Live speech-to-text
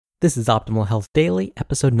This is Optimal Health Daily,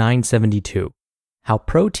 episode 972. How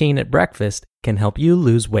Protein at Breakfast Can Help You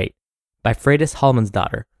Lose Weight by Freydis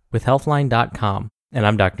Hjalmarsdottir with Healthline.com, and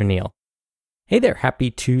I'm Dr. Neil. Hey there,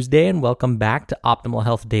 happy Tuesday and welcome back to Optimal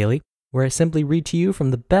Health Daily, where I simply read to you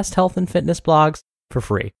from the best health and fitness blogs for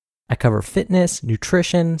free. I cover fitness,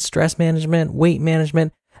 nutrition, stress management, weight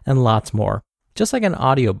management, and lots more, just like an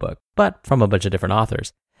audiobook, but from a bunch of different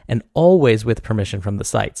authors, and always with permission from the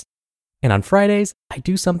sites. And on Fridays, I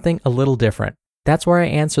do something a little different. That's where I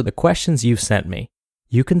answer the questions you've sent me.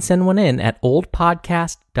 You can send one in at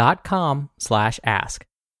oldpodcast.com/ask.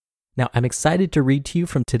 Now, I'm excited to read to you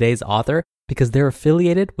from today's author because they're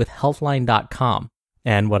affiliated with Healthline.com.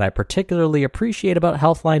 And what I particularly appreciate about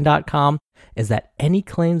Healthline.com is that any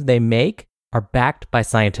claims they make are backed by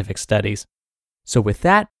scientific studies. So with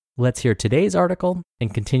that, let's hear today's article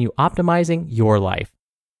and continue optimizing your life.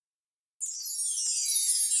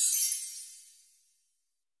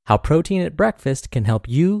 How Protein at Breakfast Can Help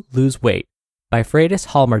You Lose Weight by Freydis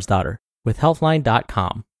Hjalmarsdottir with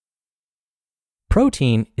Healthline.com.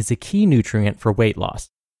 Protein is a key nutrient for weight loss.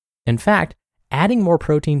 In fact, adding more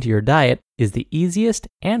protein to your diet is the easiest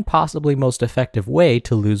and possibly most effective way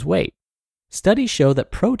to lose weight. Studies show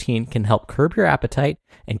that protein can help curb your appetite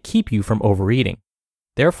and keep you from overeating.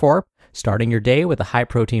 Therefore, starting your day with a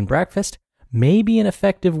high-protein breakfast may be an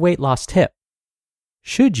effective weight loss tip.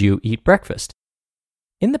 Should you eat breakfast?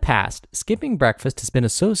 In the past, skipping breakfast has been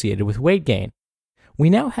associated with weight gain.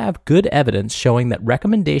 We now have good evidence showing that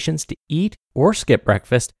recommendations to eat or skip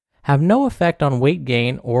breakfast have no effect on weight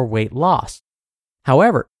gain or weight loss.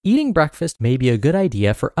 However, eating breakfast may be a good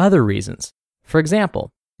idea for other reasons. For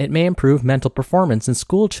example, it may improve mental performance in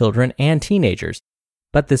school children and teenagers,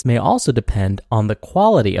 but this may also depend on the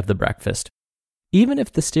quality of the breakfast. Even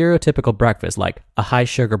if the stereotypical breakfast, like a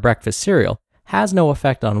high-sugar breakfast cereal, has no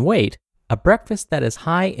effect on weight, a breakfast that is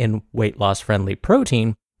high in weight loss-friendly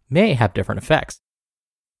protein may have different effects.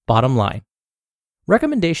 Bottom line,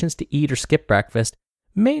 recommendations to eat or skip breakfast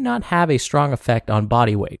may not have a strong effect on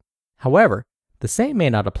body weight. However, the same may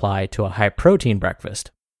not apply to a high-protein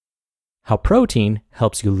breakfast. How protein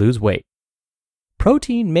helps you lose weight.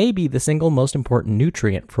 Protein may be the single most important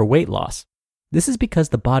nutrient for weight loss. This is because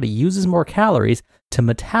the body uses more calories to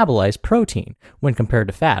metabolize protein when compared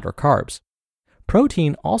to fat or carbs.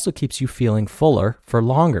 Protein also keeps you feeling fuller for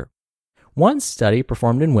longer. One study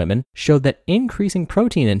performed in women showed that increasing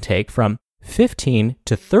protein intake from 15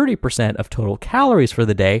 to 30% of total calories for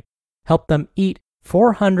the day helped them eat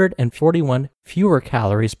 441 fewer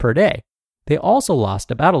calories per day. They also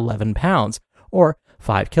lost about 11 pounds, or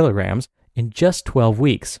 5 kilograms, in just 12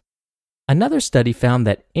 weeks. Another study found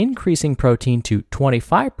that increasing protein to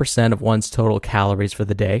 25% of one's total calories for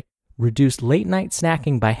the day reduced late-night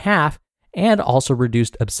snacking by half and also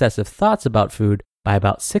reduced obsessive thoughts about food by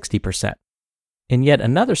about 60%. In yet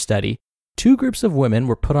another study, 2 groups of women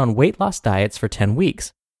were put on weight loss diets for 10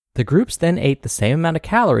 weeks. The groups then ate the same amount of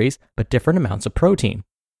calories but different amounts of protein.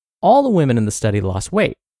 All the women in the study lost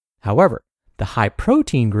weight. However, the high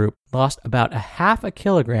protein group lost about a half a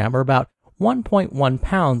kilogram or about 1.1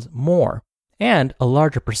 pounds more and a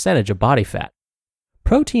larger percentage of body fat.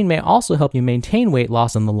 Protein may also help you maintain weight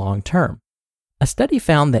loss in the long term. A study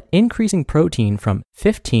found that increasing protein from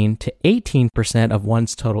 15 to 18% of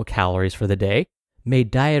one's total calories for the day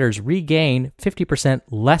made dieters regain 50%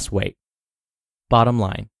 less weight. Bottom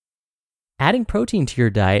line, adding protein to your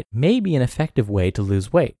diet may be an effective way to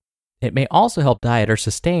lose weight. It may also help dieters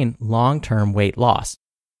sustain long-term weight loss.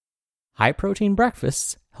 High-protein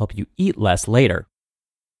breakfasts help you eat less later.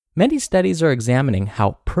 Many studies are examining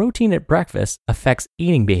how protein at breakfast affects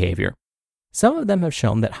eating behavior. Some of them have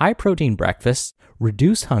shown that high-protein breakfasts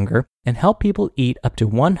reduce hunger and help people eat up to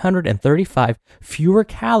 135 fewer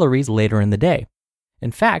calories later in the day.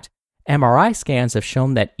 In fact, MRI scans have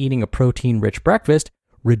shown that eating a protein-rich breakfast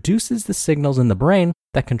reduces the signals in the brain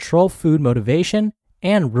that control food motivation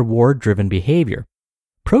and reward-driven behavior.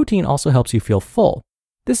 Protein also helps you feel full.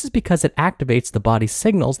 This is because it activates the body's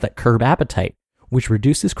signals that curb appetite, which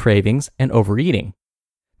reduces cravings and overeating.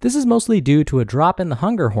 This is mostly due to a drop in the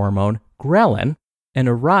hunger hormone, ghrelin, and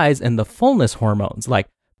a rise in the fullness hormones like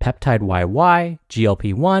peptide YY,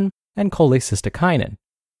 GLP-1, and cholecystokinin.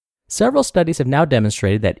 Several studies have now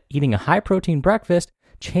demonstrated that eating a high-protein breakfast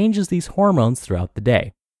changes these hormones throughout the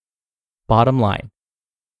day. Bottom line,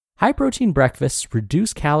 high-protein breakfasts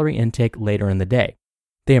reduce calorie intake later in the day.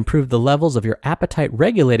 They improve the levels of your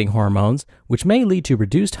appetite-regulating hormones, which may lead to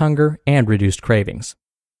reduced hunger and reduced cravings.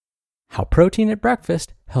 How protein at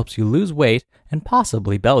breakfast helps you lose weight and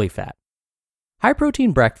possibly belly fat.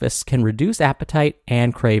 High-protein breakfasts can reduce appetite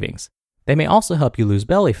and cravings. They may also help you lose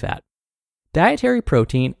belly fat. Dietary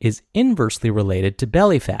protein is inversely related to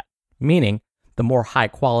belly fat, meaning the more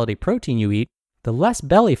high-quality protein you eat, the less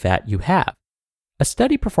belly fat you have. A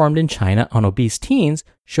study performed in China on obese teens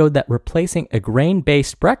showed that replacing a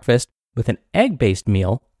grain-based breakfast with an egg-based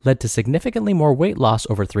meal led to significantly more weight loss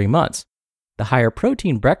over 3 months. The higher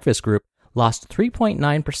protein breakfast group lost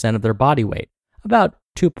 3.9% of their body weight, about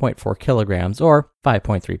 2.4 kilograms or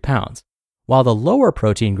 5.3 pounds, while the lower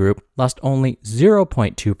protein group lost only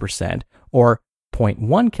 0.2% or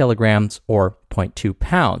 0.1 kilograms or 0.2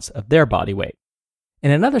 pounds of their body weight.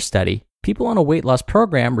 In another study, people on a weight loss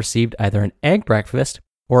program received either an egg breakfast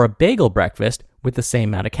or a bagel breakfast with the same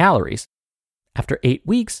amount of calories. After 8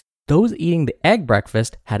 weeks, those eating the egg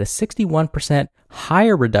breakfast had a 61%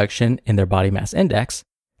 higher reduction in their body mass index,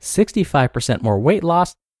 65% more weight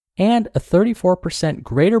loss, and a 34%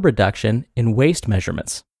 greater reduction in waist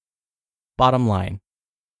measurements. Bottom line,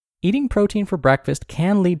 eating protein for breakfast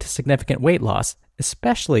can lead to significant weight loss,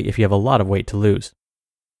 especially if you have a lot of weight to lose.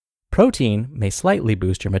 Protein may slightly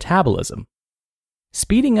boost your metabolism.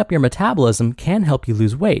 Speeding up your metabolism can help you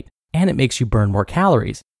lose weight, and it makes you burn more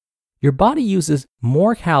calories. Your body uses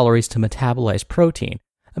more calories to metabolize protein,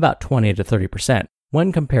 about 20 to 30%,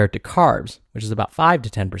 when compared to carbs, which is about 5 to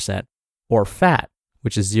 10%, or fat,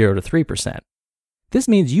 which is 0 to 3%. This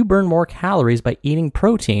means you burn more calories by eating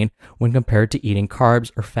protein when compared to eating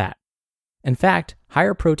carbs or fat. In fact,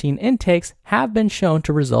 higher protein intakes have been shown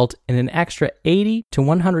to result in an extra 80 to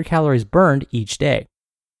 100 calories burned each day.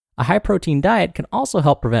 A high-protein diet can also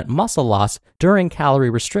help prevent muscle loss during calorie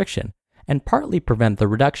restriction and partly prevent the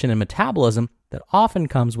reduction in metabolism that often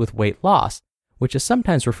comes with weight loss, which is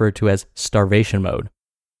sometimes referred to as starvation mode.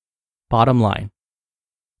 Bottom line,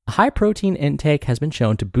 a high-protein intake has been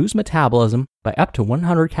shown to boost metabolism by up to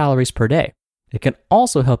 100 calories per day. It can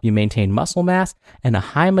also help you maintain muscle mass and a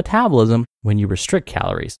high metabolism when you restrict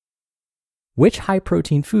calories. Which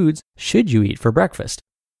high-protein foods should you eat for breakfast?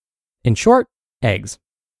 In short, eggs.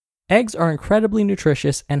 Eggs are incredibly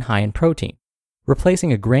nutritious and high in protein.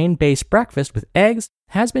 Replacing a grain-based breakfast with eggs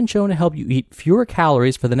has been shown to help you eat fewer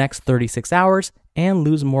calories for the next 36 hours and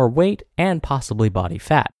lose more weight and possibly body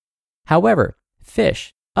fat. However,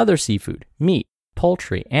 fish, other seafood, meat,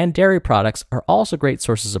 poultry, and dairy products are also great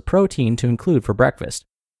sources of protein to include for breakfast.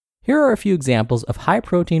 Here are a few examples of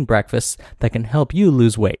high-protein breakfasts that can help you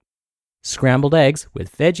lose weight. Scrambled eggs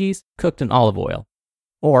with veggies cooked in olive oil,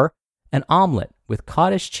 or an omelet with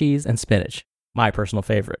cottage cheese and spinach, my personal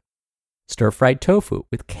favorite. Stir-fried tofu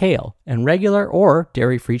with kale and regular or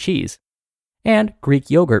dairy-free cheese, and Greek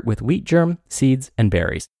yogurt with wheat germ, seeds, and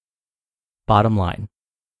berries. Bottom line,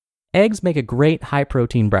 eggs make a great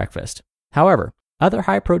high-protein breakfast. However, other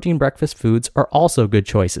high-protein breakfast foods are also good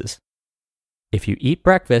choices. If you eat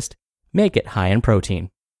breakfast, make it high in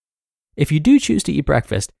protein. If you do choose to eat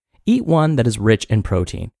breakfast, eat one that is rich in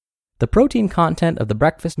protein. The protein content of the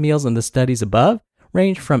breakfast meals in the studies above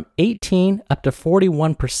range from 18 up to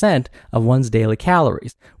 41% of one's daily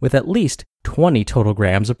calories, with at least 20 total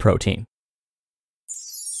grams of protein.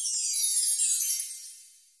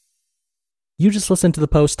 You just listened to the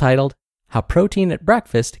post titled, How Protein at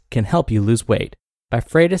Breakfast Can Help You Lose Weight by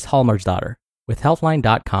Freydis Hjalmarsdottir with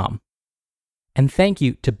Healthline.com. And thank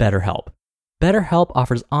you to BetterHelp. BetterHelp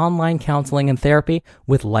offers online counseling and therapy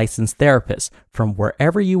with licensed therapists from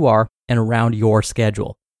wherever you are and around your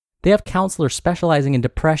schedule. They have counselors specializing in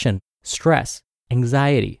depression, stress,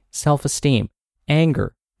 anxiety, self-esteem,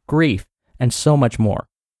 anger, grief, and so much more.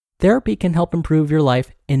 Therapy can help improve your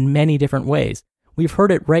life in many different ways. We've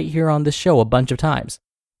heard it right here on this show a bunch of times.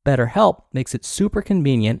 BetterHelp makes it super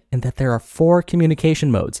convenient in that there are 4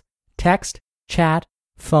 communication modes: text, chat,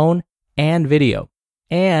 phone, and video,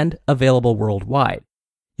 and available worldwide.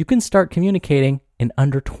 You can start communicating in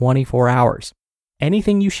under 24 hours.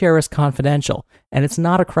 Anything you share is confidential, and it's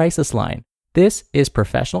not a crisis line. This is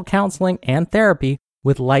professional counseling and therapy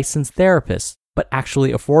with licensed therapists, but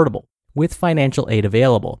actually affordable, with financial aid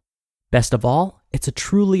available. Best of all, it's a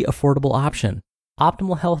truly affordable option.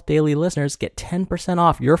 Optimal Health Daily listeners get 10%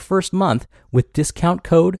 off your first month with discount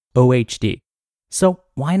code OHD. So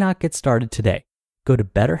why not get started today? Go to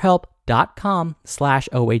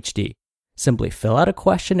betterhelp.com/OHD. Simply fill out a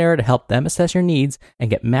questionnaire to help them assess your needs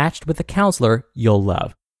and get matched with a counselor you'll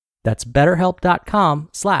love. That's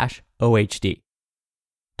betterhelp.com/OHD.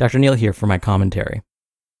 Dr. Neil here for my commentary.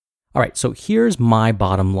 All right, so here's my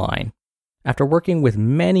bottom line. After working with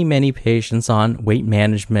many patients on weight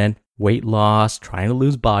management, weight loss, trying to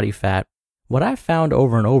lose body fat, what I've found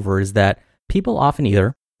over and over is that people often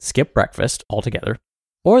either skip breakfast altogether,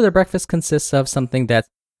 or their breakfast consists of something that's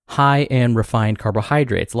high in refined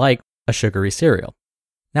carbohydrates, like a sugary cereal.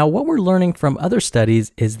 Now, what we're learning from other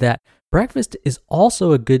studies is that Breakfast is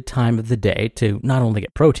also a good time of the day to not only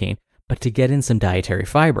get protein, but to get in some dietary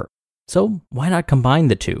fiber. So why not combine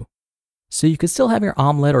the two? So you could still have your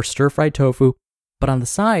omelet or stir-fried tofu, but on the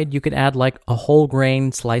side, you could add like a whole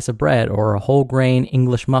grain slice of bread or a whole grain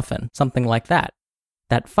English muffin, something like that.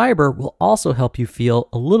 That fiber will also help you feel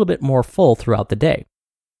a little bit more full throughout the day.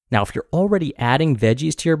 Now, if you're already adding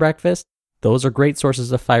veggies to your breakfast, those are great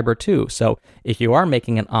sources of fiber too. So if you are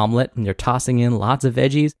making an omelet and you're tossing in lots of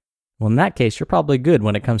veggies, well, in that case, you're probably good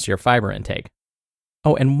when it comes to your fiber intake.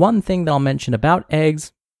 Oh, and one thing that I'll mention about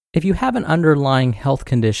eggs, if you have an underlying health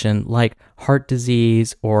condition like heart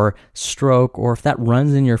disease or stroke, or if that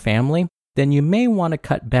runs in your family, then you may want to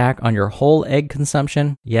cut back on your whole egg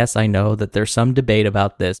consumption. Yes, I know that there's some debate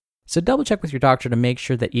about this. So double check with your doctor to make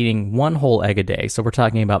sure that eating one whole egg a day, so we're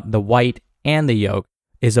talking about the white and the yolk,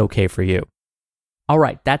 is okay for you. All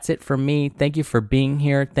right, that's it for me. Thank you for being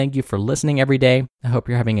here. Thank you for listening every day. I hope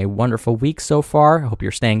you're having a wonderful week so far. I hope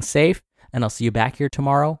you're staying safe, and I'll see you back here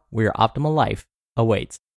tomorrow where your optimal life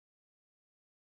awaits.